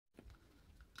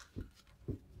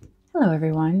Hello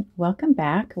everyone, welcome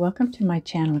back. Welcome to my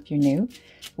channel if you're new.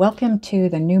 Welcome to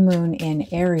the new moon in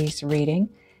Aries reading.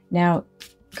 Now,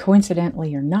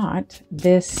 coincidentally or not,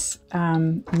 this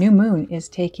new moon is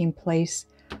taking place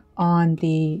on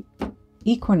the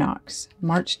equinox,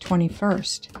 March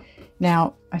 21st.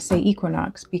 Now, I say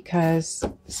equinox because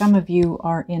some of you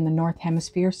are in the North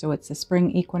Hemisphere, so it's the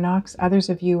spring equinox. Others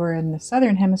of you are in the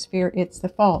Southern Hemisphere, it's the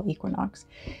fall equinox.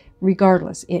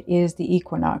 Regardless, it is the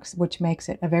equinox, which makes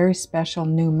it a very special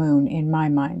new moon in my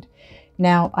mind.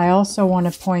 Now, I also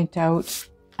want to point out,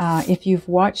 if you've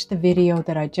watched the video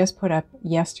that I just put up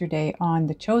yesterday on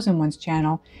the Chosen Ones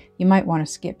channel, you might want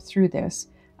to skip through this.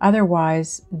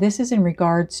 Otherwise, this is in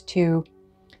regards to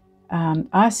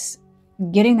us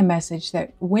getting the message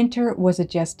that winter was a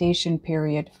gestation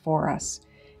period for us.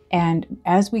 And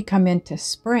as we come into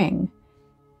spring,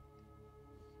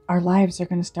 our lives are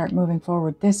going to start moving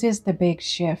forward. This is the big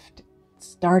shift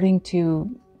starting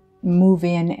to move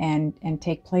in and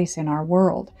take place in our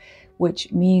world,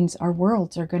 which means our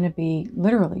worlds are going to be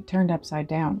literally turned upside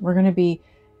down. We're going to be,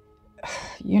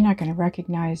 you're not going to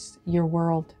recognize your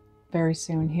world very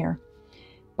soon here.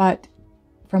 But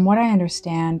from what I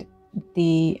understand,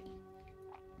 the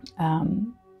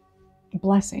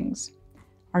blessings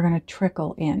are going to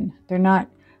trickle in. They're not,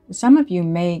 some of you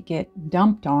may get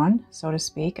dumped on, so to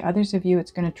speak. Others of you,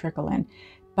 it's going to trickle in.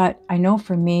 But I know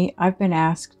for me, I've been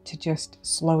asked to just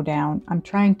slow down. I'm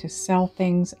trying to sell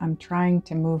things. I'm trying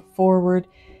to move forward.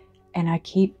 And I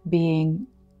keep being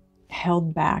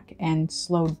held back and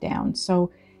slowed down.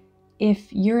 So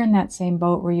if you're in that same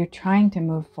boat where you're trying to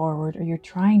move forward or you're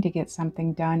trying to get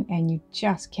something done and you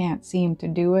just can't seem to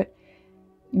do it,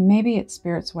 maybe it's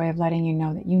Spirit's way of letting you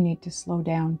know that you need to slow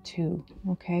down too,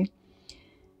 okay?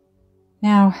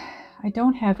 Now, I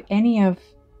don't have any of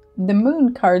the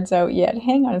moon cards out yet.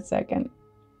 Hang on a second.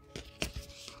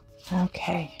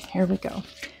 Okay, here we go.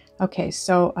 Okay,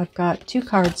 so I've got two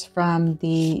cards from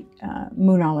the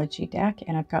Moonology deck,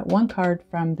 and I've got one card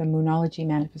from the Moonology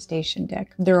Manifestation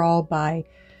deck. They're all by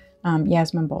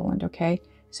Yasmin Boland, okay?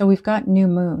 So we've got new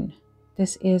moon.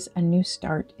 This is a new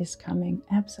start is coming,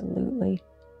 absolutely.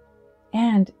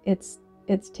 And it's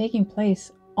taking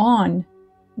place on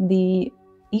the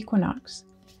equinox.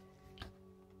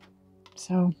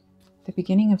 So the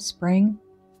beginning of spring,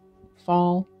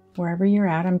 fall, wherever you're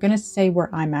at. I'm going to say where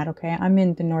I'm at, okay? I'm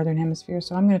in the Northern Hemisphere,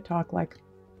 so I'm going to talk like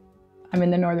I'm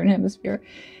in the Northern Hemisphere.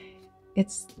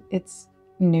 It's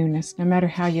newness, no matter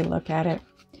how you look at it.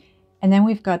 And then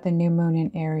we've got the new moon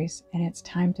in Aries, and it's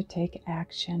time to take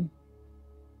action.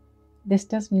 This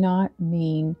does not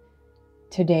mean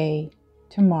today,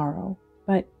 tomorrow,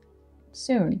 but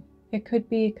soon. It could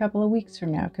be a couple of weeks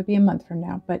from now. It could be a month from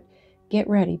now. But get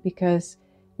ready, because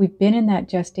we've been in that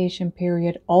gestation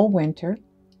period all winter.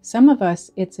 Some of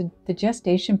us, the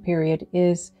gestation period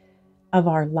is of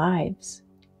our lives.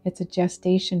 It's a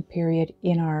gestation period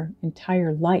in our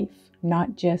entire life,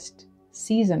 not just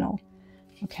seasonal.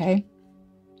 Okay?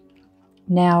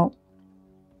 Now,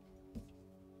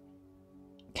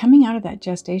 coming out of that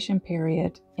gestation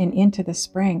period and into the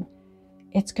spring,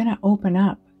 it's going to open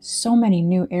up so many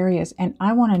new areas. And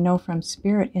I want to know from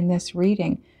Spirit in this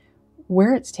reading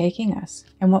where it's taking us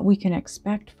and what we can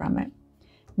expect from it.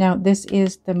 Now, this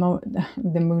is the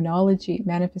Moonology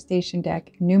Manifestation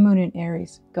deck, New Moon in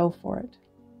Aries. Go for it.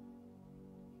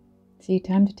 See,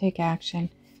 time to take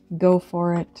action. Go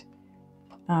for it.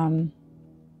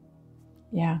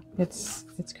 Yeah,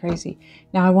 it's crazy.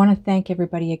 Now, I want to thank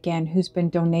everybody again who's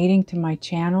been donating to my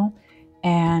channel,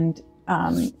 and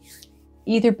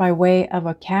either by way of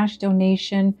a cash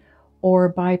donation or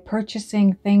by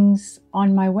purchasing things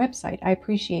on my website. I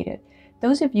appreciate it.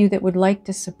 Those of you that would like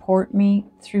to support me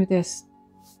through this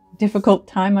difficult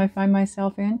time I find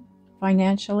myself in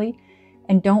financially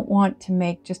and don't want to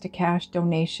make just a cash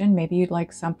donation, maybe you'd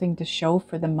like something to show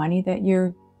for the money that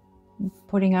you're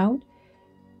putting out,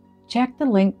 check the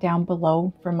link down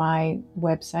below for my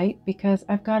website, because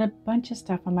I've got a bunch of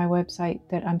stuff on my website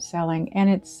that I'm selling,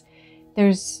 and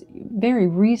there's very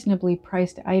reasonably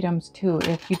priced items too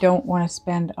if you don't want to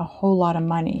spend a whole lot of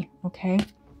money, okay?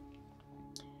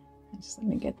 Just let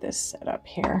me get this set up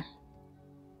here.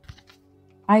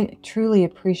 I truly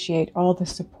appreciate all the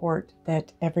support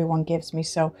that everyone gives me.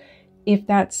 So if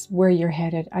that's where you're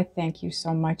headed, I thank you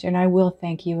so much. And I will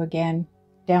thank you again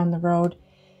down the road.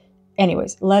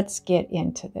 Anyways, let's get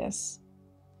into this.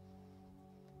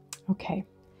 Okay.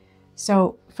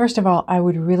 So first of all, I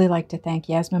would really like to thank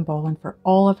Yasmin Boland for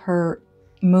all of her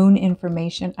moon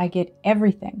information. I get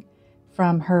everything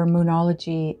from her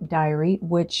Moonology diary,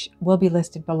 which will be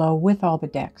listed below with all the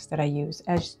decks that I use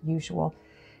as usual.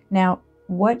 Now,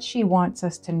 what she wants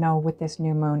us to know with this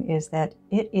new moon is that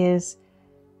it is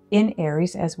in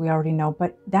Aries, as we already know,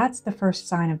 but that's the first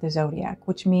sign of the zodiac,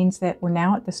 which means that we're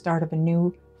now at the start of a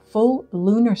new full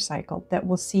lunar cycle that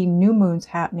will see new moons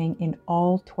happening in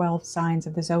all 12 signs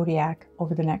of the zodiac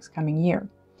over the next coming year.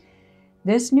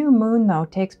 This new moon, though,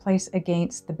 takes place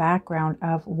against the background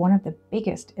of one of the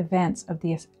biggest events of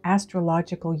the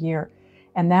astrological year,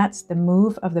 and that's the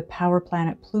move of the power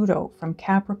planet Pluto from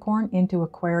Capricorn into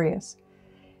Aquarius.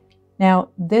 Now,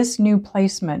 this new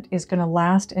placement is going to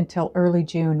last until early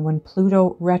June, when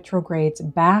Pluto retrogrades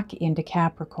back into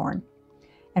Capricorn.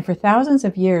 And for thousands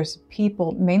of years,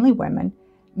 people, mainly women,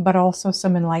 but also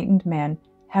some enlightened men,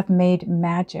 have made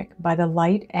magic by the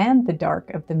light and the dark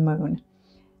of the moon.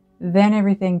 Then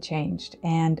everything changed,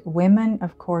 and women,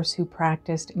 of course, who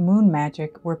practiced moon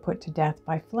magic were put to death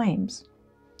by flames.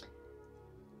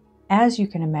 As you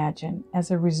can imagine,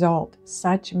 as a result,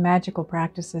 such magical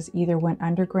practices either went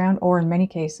underground or in many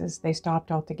cases they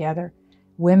stopped altogether.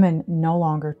 Women no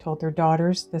longer told their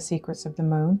daughters the secrets of the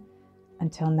moon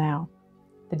until now.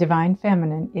 The divine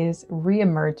feminine is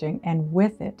re-emerging, and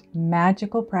with it,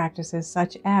 magical practices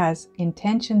such as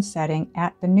intention setting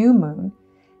at the new moon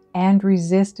and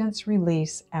resistance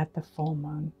release at the full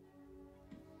moon.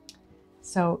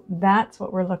 So that's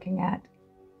what we're looking at.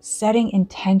 Setting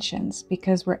intentions,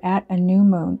 because we're at a new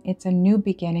moon. It's a new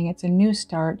beginning. It's a new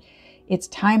start. It's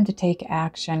time to take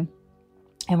action,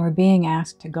 and we're being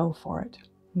asked to go for it.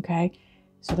 Okay,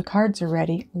 so the cards are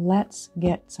ready. Let's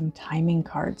get some timing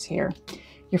cards here.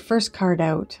 Your first card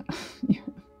out.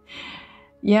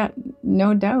 Yeah,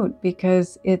 no doubt,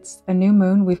 because it's a new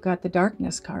moon. We've got the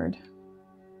darkness card.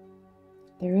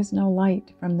 There is no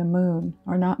light from the moon,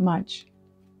 or not much,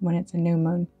 when it's a new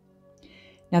moon.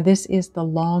 Now this is the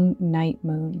long night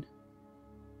moon.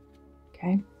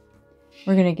 Okay,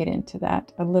 we're going to get into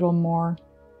that a little more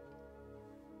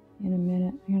in a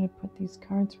minute. I'm going to put these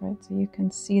cards right so you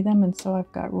can see them, and so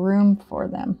I've got room for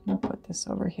them. I'll put this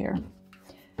over here.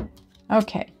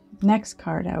 Okay, next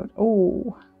card out.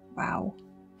 Oh, wow.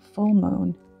 Full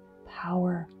moon.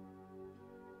 Power.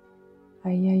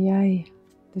 Ay, ay, ay.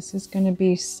 This is going to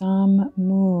be some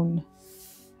moon.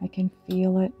 I can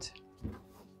feel it.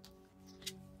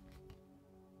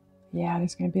 Yeah,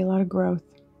 there's going to be a lot of growth.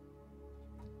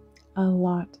 A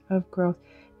lot of growth.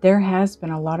 There has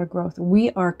been a lot of growth.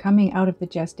 We are coming out of the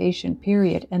gestation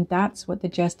period, and that's what the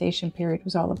gestation period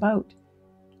was all about.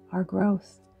 Our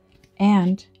growth.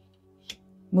 And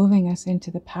moving us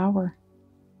into the power.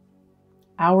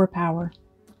 Our power.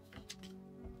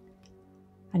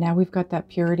 And now we've got that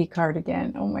purity card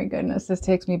again. Oh my goodness, this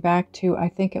takes me back to, I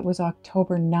think it was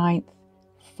October 9th,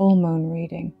 full moon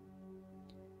reading.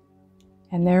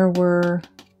 And there were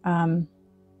some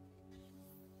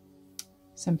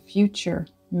future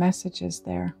messages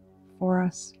there for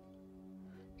us.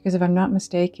 Because if I'm not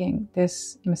mistaken,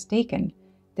 this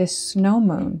snow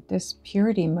moon, this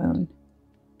purity moon,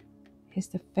 is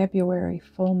the February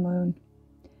full moon.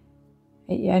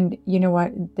 And you know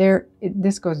what?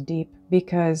 This goes deep,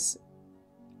 because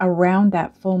around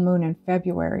that full moon in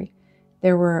February,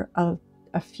 there were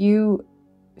a few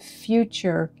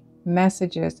future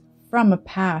messages from a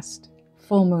past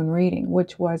full moon reading,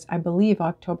 which was, I believe,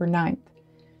 October 9th.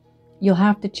 You'll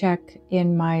have to check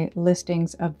in my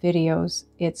listings of videos.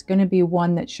 It's going to be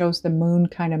one that shows the moon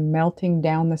kind of melting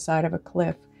down the side of a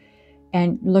cliff.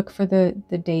 And look for the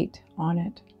date on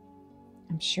it.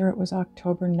 I'm sure it was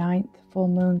October 9th, full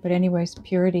moon. But anyways,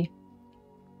 purity.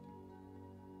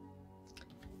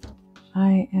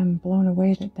 I am blown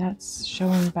away that that's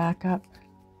showing back up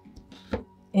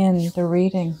in the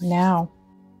reading now.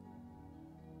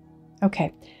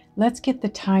 Okay, let's get the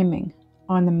timing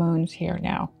on the moons here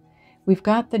now. We've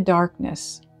got the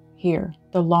darkness here,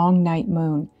 the long night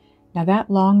moon. Now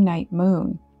that long night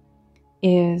moon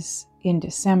is in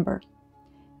December.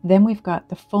 Then we've got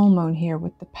the full moon here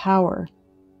with the power.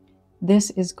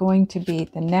 This is going to be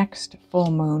the next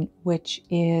full moon, which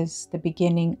is the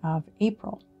beginning of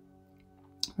April,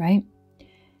 right?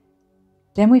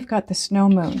 Then we've got the snow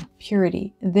moon,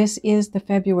 purity. This is the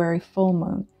February full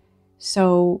moon.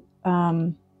 So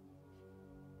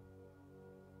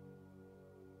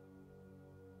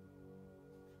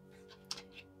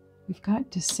we've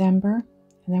got December,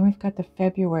 and then we've got the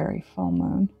February full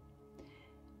moon.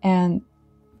 And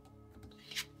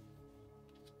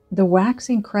the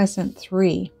waxing crescent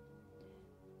 3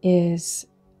 is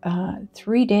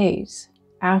 3 days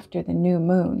after the new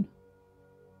moon.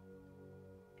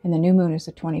 And the new moon is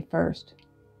the 21st.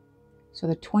 So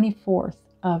the 24th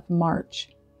of March,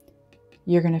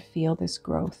 you're going to feel this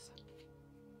growth.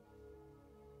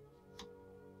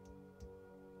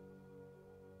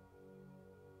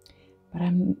 But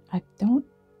I don't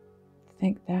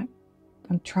think that,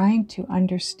 I'm trying to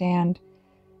understand,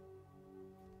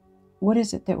 what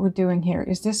is it that we're doing here?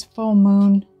 Is this full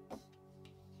moon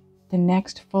the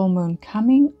next full moon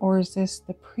coming, or is this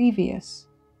the previous?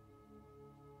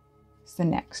 It's the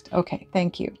next. Okay,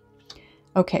 thank you.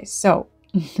 Okay, so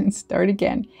let's start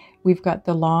again. We've got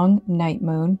the long night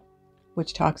moon,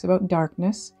 which talks about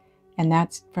darkness, and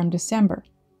that's from December.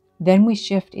 Then we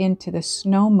shift into the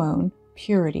snow moon,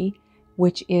 purity,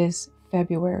 which is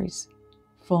February's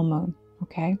full moon,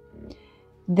 okay?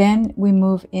 Then we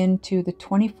move into the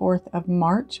 24th of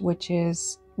March, which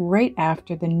is right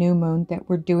after the new moon that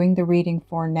we're doing the reading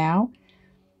for now.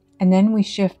 And then we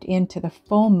shift into the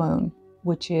full moon,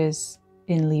 which is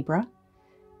in Libra,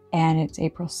 and it's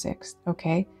April 6th,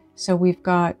 okay? So we've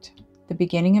got the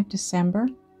beginning of December,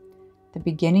 the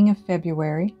beginning of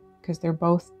February, because they're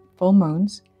both full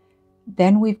moons.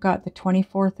 Then we've got the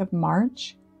 24th of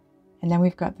March, and then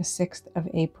we've got the 6th of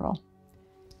April.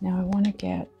 Now I want to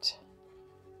get,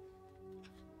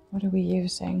 what are we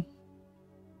using?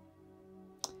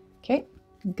 Okay,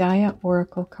 Gaia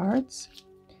Oracle cards.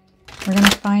 We're going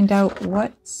to find out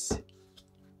what's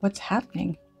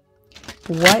happening,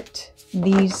 what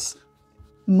these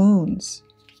moons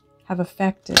have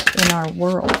affected in our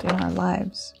world, in our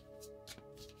lives.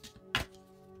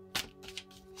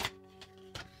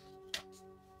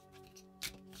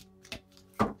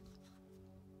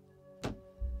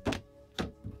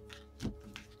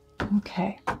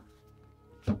 Okay,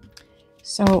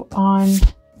 so on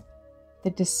the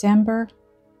December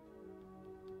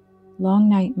long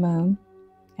night moon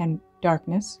and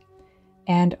darkness,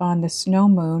 and on the snow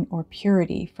moon or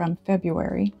purity from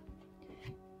February,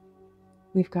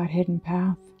 we've got hidden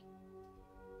path,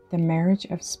 the marriage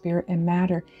of spirit and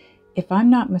matter. If I'm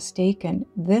not mistaken,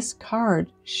 this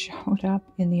card showed up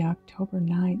in the October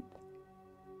 9th,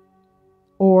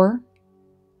 or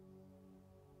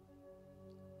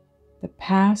the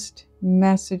past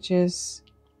messages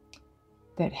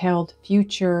that held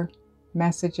future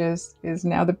messages is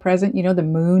now the present. You know, the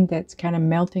moon that's kind of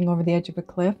melting over the edge of a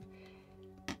cliff.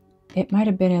 It might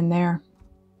have been in there.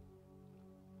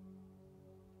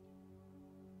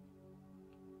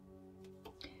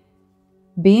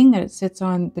 Being that it sits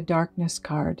on the darkness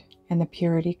card and the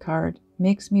purity card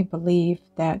makes me believe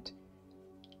that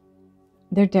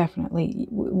there definitely,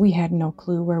 we had no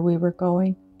clue where we were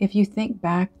going. If you think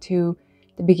back to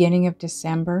the beginning of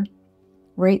December,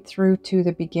 right through to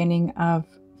the beginning of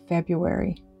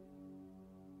February,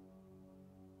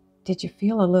 did you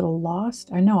feel a little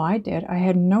lost? I know I did. I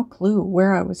had no clue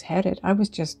where I was headed. I was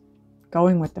just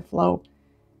going with the flow,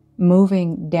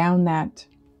 moving down that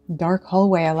dark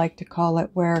hallway, I like to call it,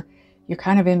 where you're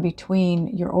kind of in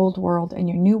between your old world and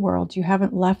your new world. You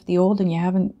haven't left the old and you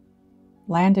haven't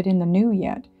landed in the new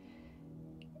yet.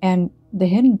 And the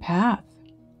hidden path,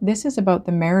 this is about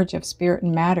the marriage of spirit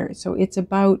and matter. So it's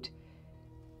about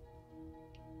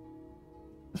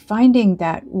finding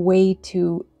that way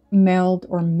to meld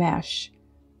or mesh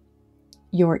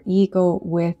your ego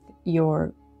with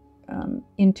your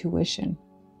intuition.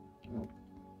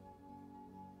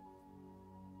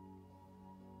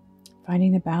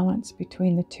 Finding the balance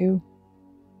between the two.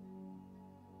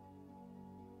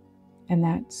 And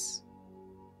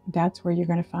that's where you're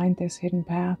going to find this hidden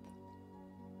path.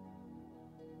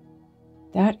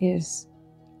 That is,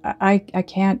 I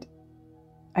can't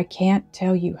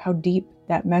tell you how deep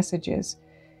that message is.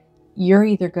 You're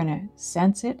either going to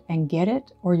sense it and get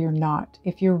it, or you're not.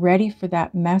 If you're ready for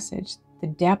that message, the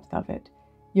depth of it,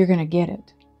 you're going to get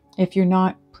it. If you're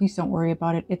not, please don't worry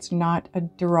about it. It's not a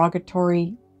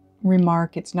derogatory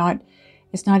remark. It's not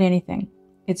anything.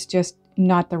 It's just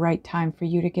not the right time for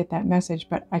you to get that message.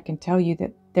 But I can tell you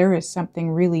that there is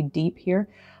something really deep here.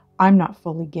 I'm not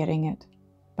fully getting it,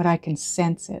 but I can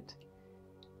sense it.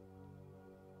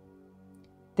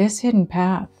 This hidden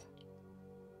path,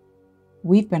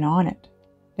 we've been on it.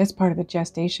 That's part of the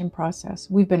gestation process.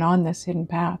 We've been on this hidden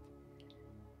path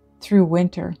through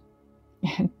winter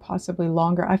and possibly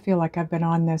longer. I feel like I've been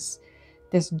on this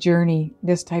journey,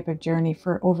 this type of journey,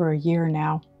 for over a year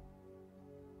now.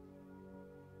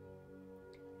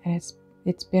 And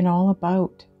it's been all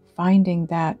about finding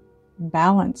that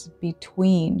balance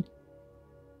between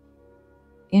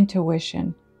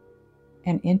intuition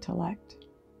and intellect.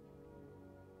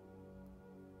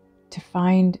 To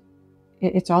find,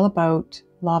 it's all about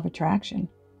law of attraction.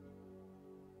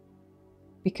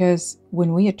 Because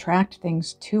when we attract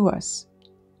things to us,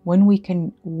 when we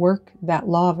can work that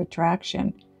law of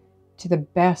attraction to the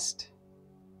best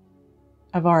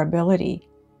of our ability,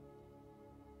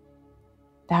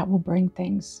 that will bring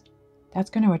things That's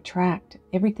going to attract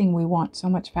everything we want so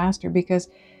much faster, because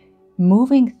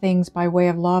moving things by way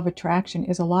of law of attraction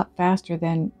is a lot faster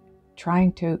than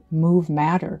trying to move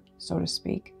matter, so to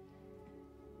speak.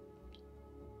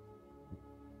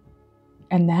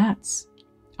 And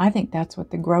I think that's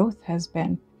what the growth has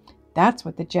been. That's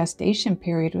what the gestation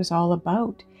period was all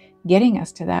about, getting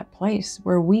us to that place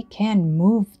where we can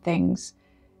move things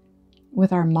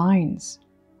with our minds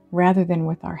rather than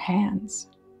with our hands.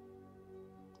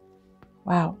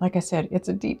 Wow, like I said, it's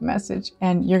a deep message,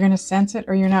 and you're going to sense it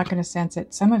or you're not going to sense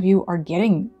it. Some of you are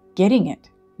getting it,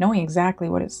 knowing exactly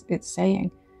what it's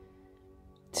saying.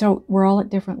 So we're all at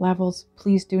different levels.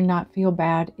 Please do not feel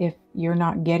bad if you're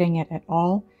not getting it at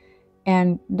all.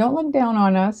 And don't look down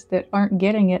on us that aren't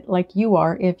getting it like you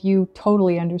are if you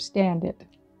totally understand it.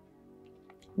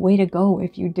 Way to go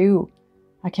if you do.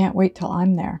 I can't wait till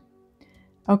I'm there.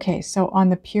 Okay, so on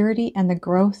the purity and the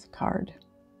growth card,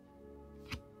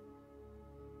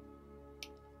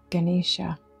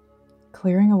 Ganesha,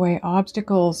 clearing away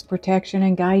obstacles, protection,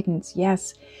 and guidance.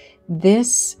 Yes,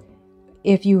 this,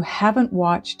 if you haven't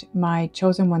watched my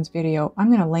Chosen Ones video, I'm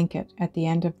going to link it at the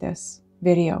end of this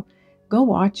video. Go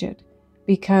watch it,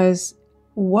 because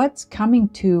what's coming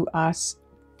to us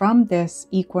from this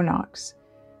equinox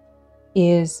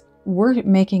is we're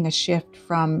making a shift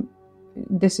from,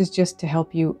 this is just to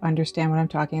help you understand what I'm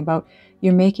talking about.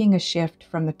 You're making a shift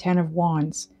from the 10 of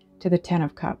Wands to the 10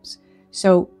 of Cups.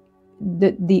 So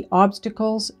the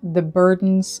obstacles, the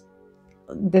burdens,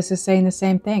 this is saying the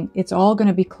same thing. It's all going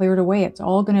to be cleared away. It's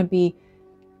all going to be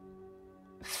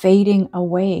fading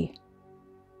away.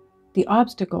 The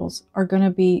obstacles are going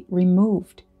to be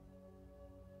removed.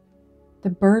 The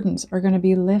burdens are going to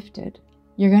be lifted.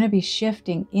 You're going to be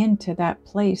shifting into that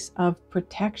place of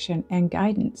protection and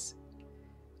guidance,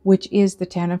 which is the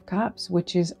 10 of Cups,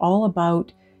 which is all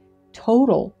about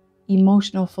total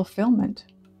emotional fulfillment.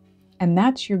 And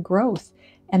that's your growth.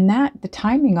 And that the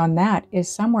timing on that is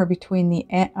somewhere between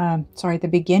the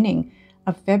beginning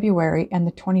of February and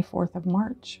the 24th of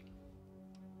March.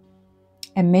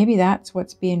 And maybe that's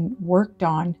what's being worked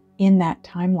on in that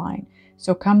timeline.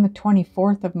 So come the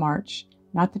 24th of March,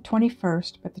 not the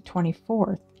 21st, but the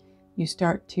 24th, you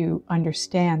start to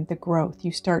understand the growth.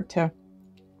 You start to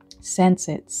sense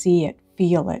it, see it,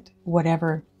 feel it,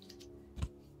 whatever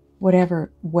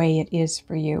way it is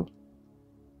for you.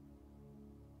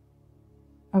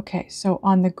 Okay, so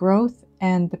on the growth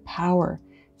and the power,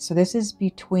 so this is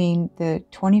between the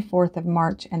 24th of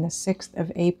March and the 6th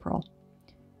of April.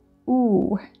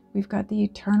 Ooh, we've got the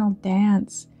eternal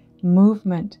dance,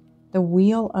 movement, the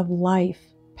wheel of life,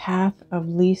 path of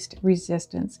least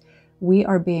resistance. We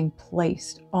are being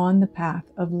placed on the path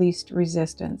of least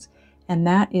resistance. And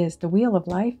that is the wheel of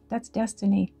life. That's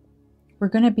destiny. We're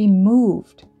going to be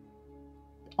moved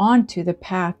onto the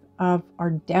path of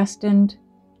our destined,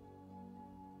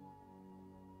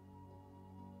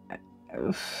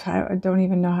 I don't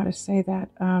even know how to say that.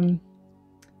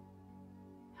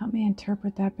 Help me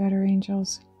interpret that better,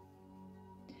 angels.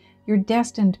 Your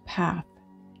destined path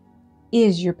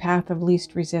is your path of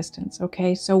least resistance,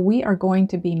 okay? So we are going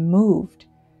to be moved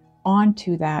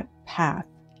onto that path,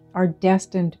 our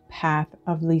destined path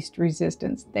of least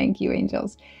resistance. Thank you,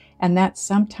 angels. And that's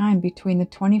sometime between the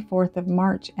 24th of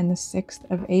March and the 6th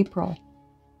of April.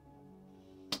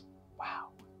 Wow.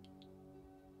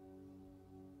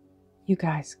 You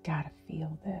guys gotta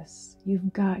feel this.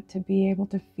 You've got to be able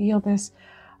to feel this.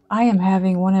 I am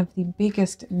having one of the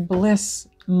biggest bliss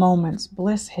moments,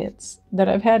 bliss hits that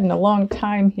I've had in a long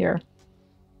time here.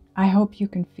 I hope you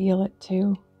can feel it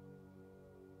too.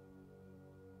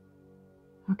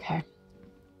 Okay,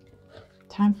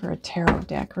 time for a tarot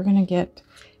deck. We're gonna get,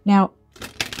 now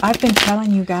I've been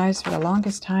telling you guys for the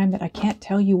longest time that I can't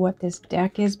tell you what this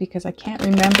deck is because I can't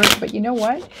remember, but you know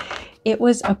what? It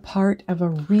was a part of a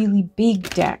really big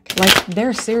deck.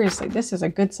 Like, seriously, this is a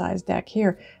good sized deck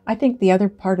here. I think the other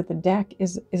part of the deck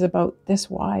is about this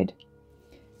wide.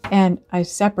 And I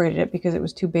separated it because it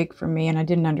was too big for me and I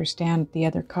didn't understand the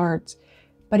other cards.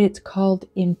 But it's called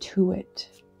Intuit.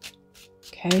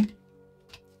 Okay?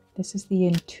 This is the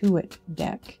Intuit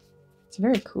deck. It's a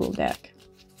very cool deck.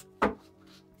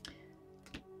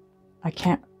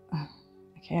 Okay,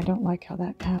 I don't like how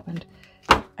that happened.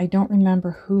 I don't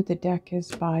remember who the deck is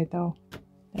by, though.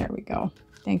 There we go.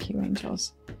 Thank you,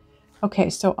 angels. Okay,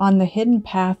 so on the Hidden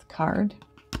Path card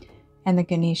and the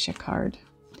Ganesha card.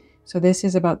 So this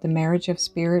is about the marriage of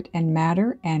spirit and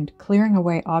matter and clearing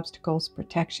away obstacles,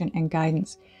 protection, and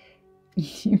guidance.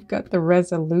 You've got the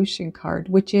Resolution card,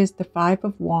 which is the 5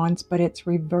 of Wands, but it's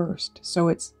reversed. So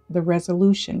it's the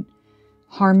resolution.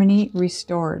 Harmony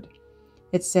restored.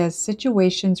 It says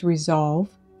situations resolve,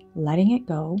 letting it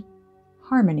go,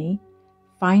 harmony,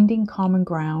 finding common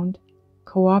ground,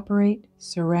 cooperate,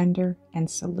 surrender, and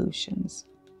solutions.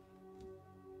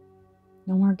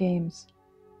 No more games.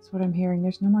 That's what I'm hearing.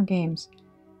 There's no more games.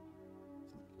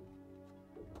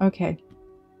 Okay,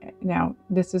 now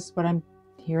this is what I'm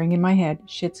hearing in my head.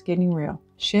 Shit's getting real.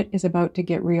 Shit is about to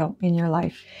get real in your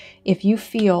life. If you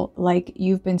feel like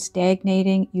you've been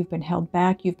stagnating, you've been held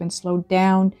back, you've been slowed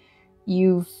down,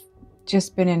 you've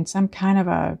just been in some kind of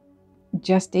a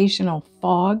gestational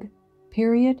fog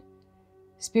period,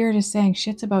 Spirit is saying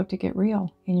shit's about to get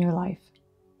real in your life.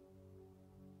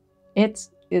 It's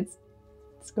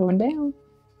going down.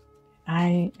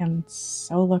 I am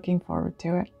so looking forward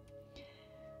to it.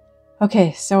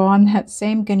 Okay, so on that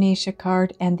same Ganesha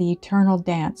card and the Eternal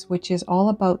Dance, which is all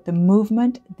about the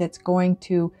movement that's going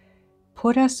to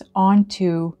put us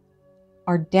onto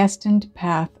our destined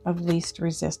path of least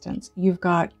resistance. You've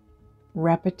got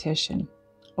repetition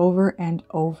over and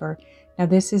over. Now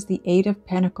this is the Eight of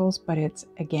Pentacles, but it's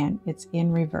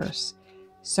in reverse.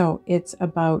 So it's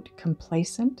about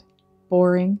complacent,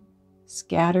 boring,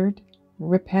 scattered,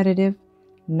 repetitive,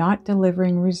 not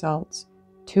delivering results,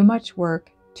 too much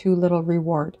work, too little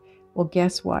reward. Well,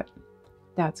 guess what?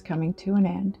 That's coming to an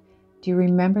end. Do you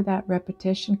remember that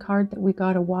repetition card that we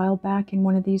got a while back in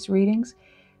one of these readings?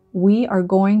 We are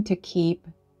going to keep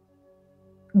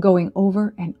going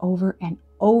over and over and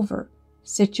over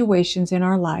situations in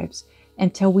our lives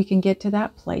until we can get to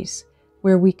that place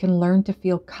where we can learn to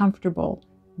feel comfortable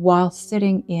while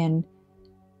sitting in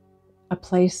a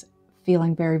place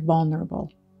feeling very vulnerable.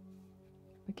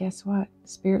 But guess what?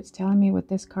 Spirit's telling me with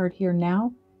this card here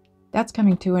now, that's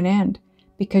coming to an end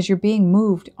because you're being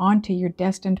moved onto your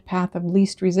destined path of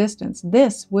least resistance.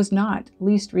 This was not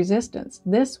least resistance.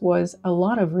 This was a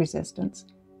lot of resistance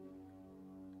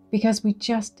because we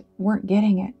just weren't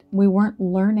getting it. We weren't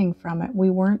learning from it.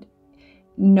 We're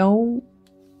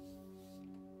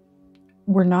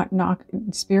not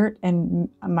Spirit and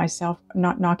myself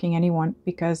not knocking anyone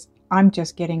because I'm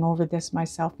just getting over this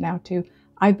myself now too.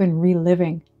 I've been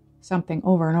reliving something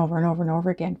over and over and over and over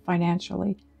again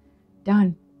financially.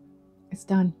 Done. It's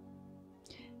done.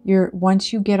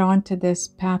 Once you get onto this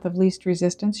path of least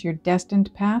resistance, your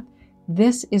destined path,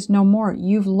 this is no more.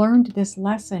 You've learned this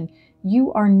lesson.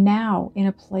 You are now in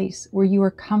a place where you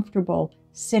are comfortable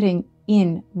sitting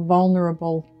in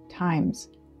vulnerable times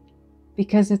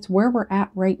because it's where we're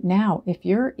at right now. If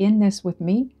you're in this with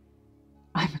me,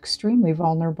 I'm extremely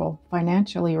vulnerable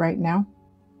financially right now,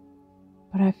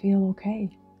 but I feel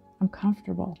okay. I'm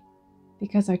comfortable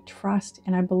because I trust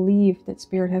and I believe that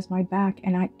Spirit has my back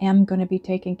and I am going to be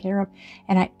taken care of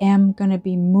and I am going to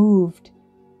be moved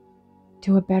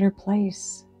to a better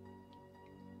place.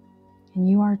 And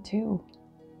you are too.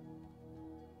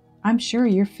 I'm sure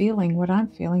you're feeling what I'm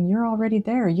feeling. You're already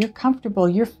there. You're comfortable.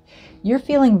 You're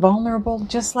feeling vulnerable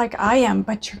just like I am,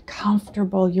 but you're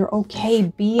comfortable. You're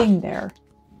okay being there.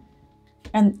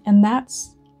 And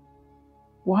that's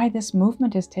why this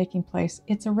movement is taking place.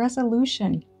 It's a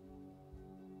resolution.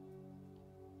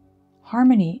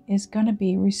 Harmony is going to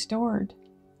be restored.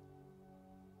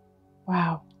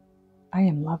 Wow. I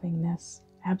am loving this.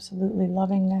 Absolutely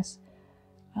loving this.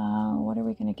 What are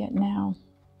we going to get now?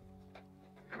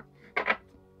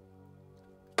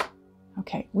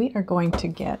 Okay, we are going to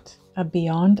get a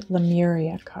Beyond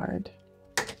Lemuria card.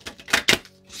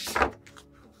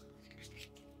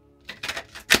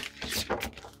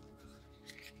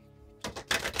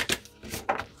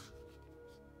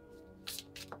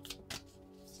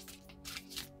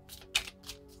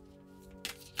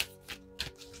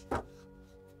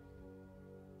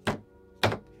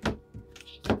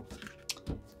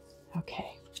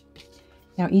 Okay,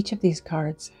 now each of these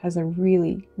cards has a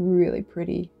really, really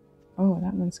pretty, oh,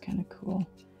 that one's kind of cool.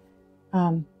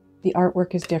 The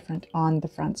artwork is different on the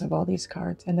fronts of all these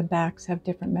cards, and the backs have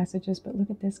different messages, but look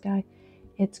at this guy.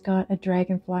 It's got a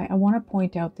dragonfly. I want to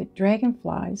point out that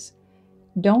dragonflies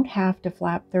don't have to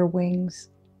flap their wings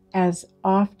as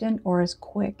often or as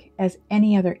quick as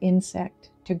any other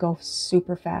insect to go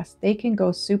super fast. They can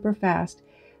go super fast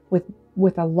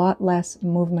with a lot less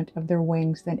movement of their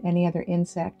wings than any other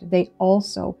insect. They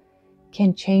also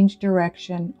can change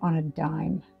direction on a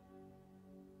dime.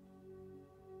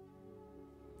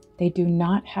 They do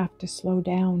not have to slow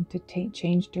down to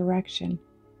change direction.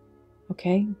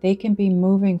 Okay? They can be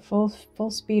moving full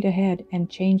speed ahead and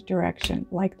change direction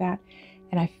like that.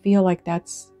 And I feel like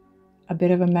that's a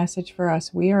bit of a message for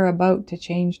us. We are about to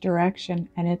change direction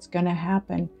and it's going to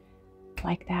happen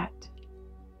like that.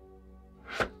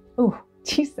 Oh,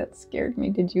 geez, that scared me.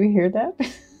 Did you hear that?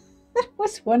 That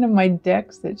was one of my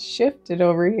decks that shifted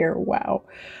over here. Wow.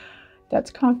 That's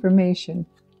confirmation.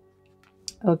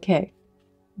 Okay,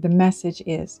 the message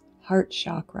is heart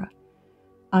chakra,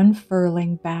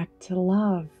 unfurling back to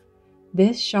love.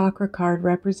 This chakra card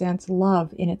represents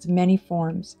love in its many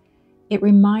forms. It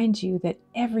reminds you that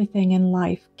everything in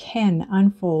life can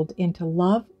unfold into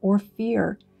love or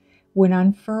fear. When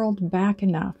unfurled back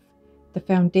enough, the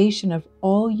foundation of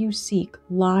all you seek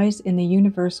lies in the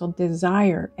universal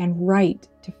desire and right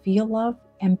to feel love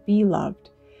and be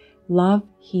loved. Love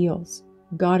heals.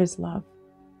 God is love.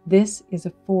 This is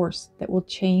a force that will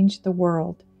change the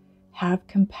world. Have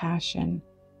compassion.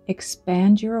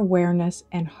 Expand your awareness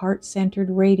and heart-centered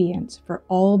radiance for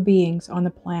all beings on the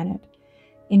planet.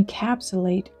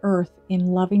 Encapsulate Earth in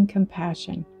loving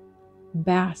compassion.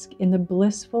 Bask in the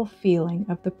blissful feeling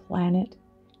of the planet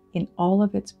in all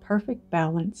of its perfect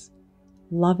balance,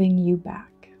 loving you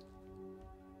back.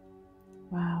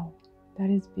 Wow,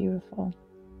 that is beautiful.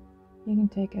 You can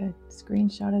take a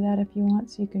screenshot of that if you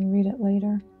want so you can read it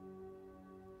later.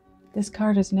 This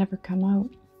card has never come out,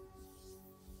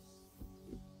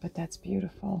 but that's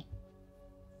beautiful.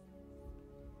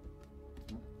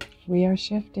 We are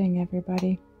shifting,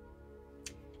 everybody.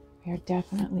 We are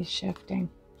definitely shifting.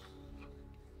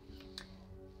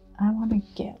 I want to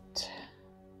get,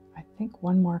 I think,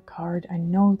 one more card. I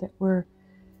know that we're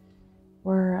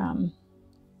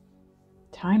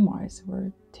time-wise,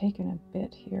 we're taking a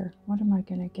bit here. What am I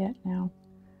going to get now?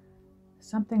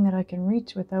 Something that I can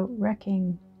reach without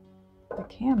wrecking the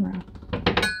camera.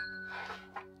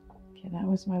 Okay, that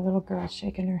was my little girl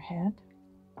shaking her head.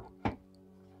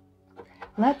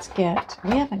 Let's get,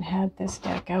 we haven't had this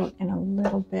deck out in a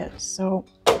little bit, so,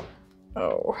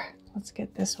 let's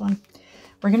get this one.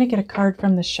 We're going to get a card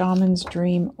from the Shaman's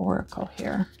Dream Oracle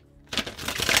here.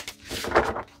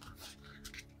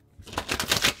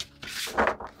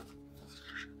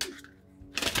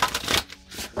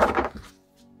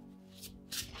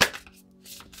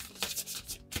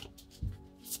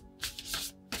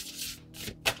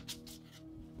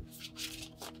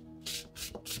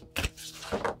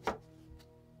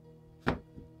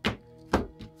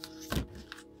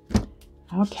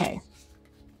 Okay.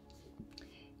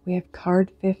 We have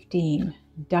card 15,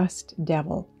 Dust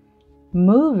Devil,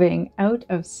 moving out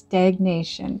of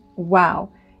stagnation.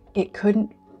 Wow, it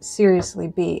couldn't seriously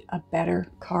be a better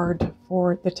card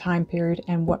for the time period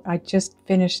and what I just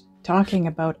finished talking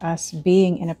about, us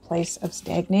being in a place of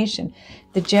stagnation.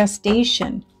 The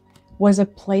gestation was a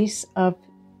place of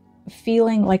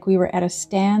feeling like we were at a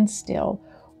standstill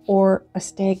or a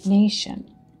stagnation,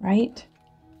 right?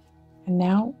 And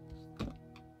now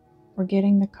we're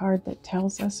getting the card that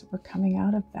tells us we're coming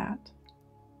out of that,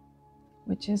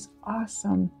 which is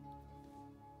awesome.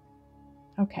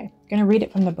 Okay, I'm going to read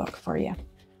it from the book for you.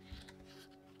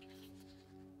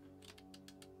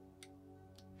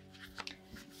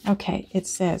 Okay, it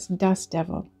says, Dust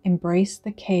Devil, embrace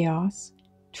the chaos,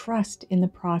 trust in the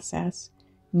process,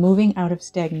 moving out of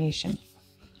stagnation.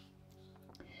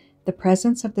 The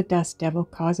presence of the Dust Devil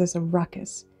causes a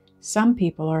ruckus. Some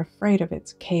people are afraid of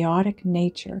its chaotic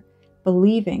nature,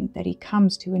 believing that he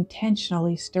comes to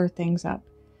intentionally stir things up.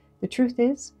 The truth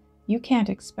is, you can't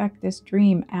expect this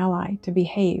dream ally to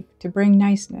behave, to bring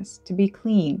niceness, to be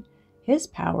clean. His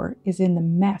power is in the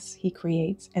mess he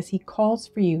creates as he calls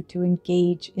for you to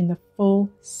engage in the full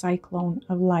cyclone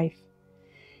of life.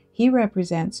 He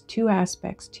represents two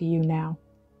aspects to you now: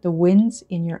 the winds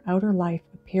in your outer life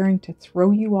appearing to throw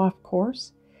you off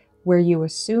course, where you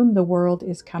assume the world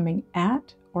is coming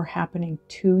at or happening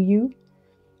to you,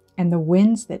 and the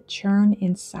winds that churn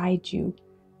inside you,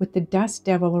 with the Dust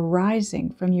Devil arising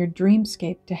from your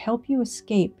dreamscape to help you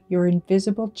escape your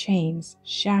invisible chains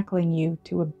shackling you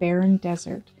to a barren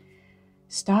desert.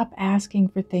 Stop asking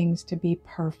for things to be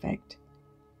perfect.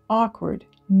 Awkward,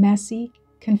 messy,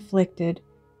 conflicted,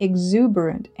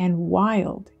 exuberant, and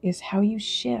wild is how you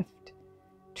shift.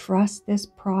 Trust this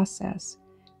process.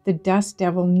 The Dust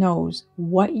Devil knows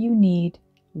what you need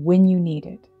when you need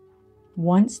it.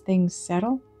 Once things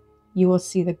settle, you will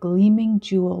see the gleaming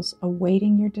jewels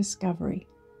awaiting your discovery,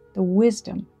 the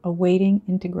wisdom awaiting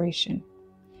integration.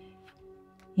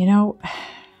 You know,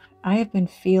 I have been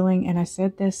feeling, and I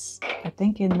said this, I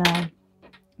think in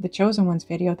the Chosen Ones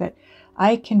video, that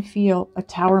I can feel a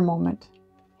tower moment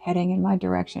heading in my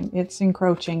direction. It's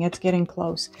encroaching, it's getting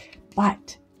close,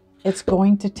 but it's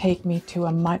going to take me to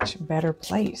a much better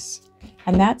place.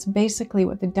 And that's basically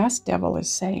what the Dust Devil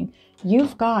is saying.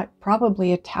 You've got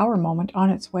probably a tower moment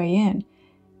on its way in.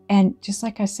 And just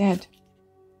like I said,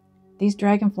 these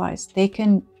dragonflies, they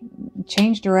can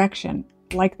change direction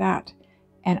like that.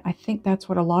 And I think that's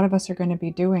what a lot of us are going to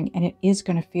be doing. And it is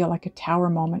going to feel like a tower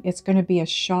moment. It's going to be a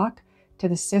shock to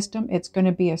the system. It's going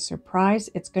to be a surprise.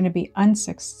 It's going to be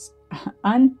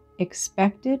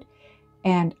unexpected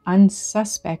and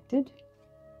unsuspected,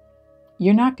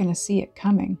 you're not going to see it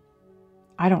coming.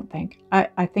 I don't think.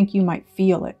 I think you might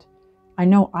feel it. I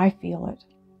know I feel it.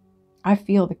 I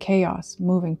feel the chaos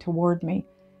moving toward me.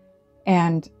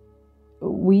 And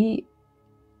we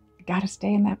got to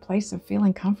stay in that place of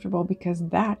feeling comfortable, because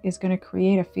that is going to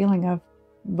create a feeling of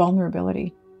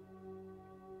vulnerability.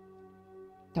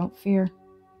 Don't fear.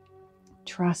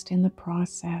 Trust in the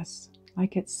process.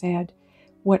 Like it said,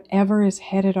 whatever is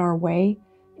headed our way,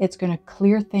 it's going to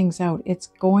clear things out. It's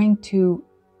going to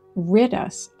rid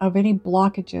us of any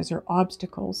blockages or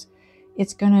obstacles.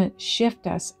 It's going to shift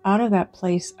us out of that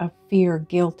place of fear,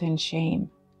 guilt, and shame,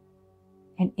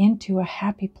 and into a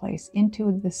happy place,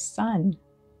 into the sun.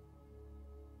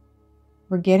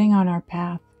 We're getting on our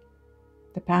path,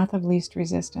 the path of least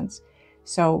resistance.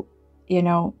 So,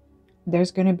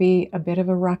 there's going to be a bit of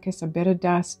a ruckus, a bit of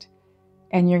dust,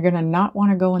 and you're going to not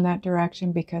want to go in that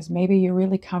direction, because maybe you're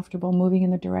really comfortable moving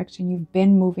in the direction you've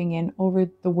been moving in over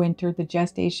the winter, the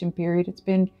gestation period. It's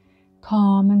been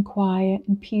calm and quiet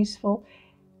and peaceful.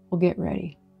 Well, get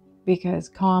ready, because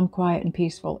calm, quiet, and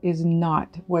peaceful is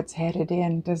not what's headed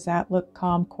in. Does that look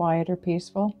calm, quiet, or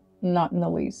peaceful? Not in the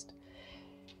least.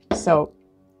 So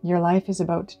your life is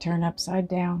about to turn upside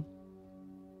down,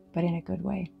 but in a good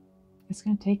way. It's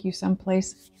going to take you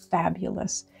someplace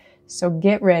fabulous. So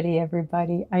get ready,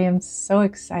 everybody. I am so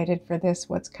excited for this,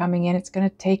 what's coming in. It's going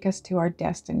to take us to our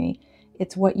destiny.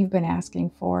 It's what you've been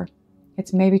asking for.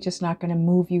 It's maybe just not going to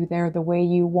move you there the way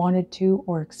you wanted to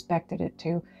or expected it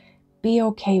to. Be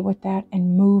okay with that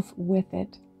and move with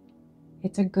it.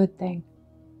 It's a good thing.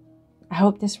 I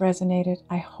hope this resonated.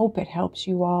 I hope it helps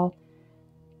you all.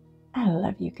 I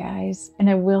love you guys, and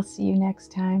I will see you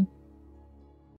next time.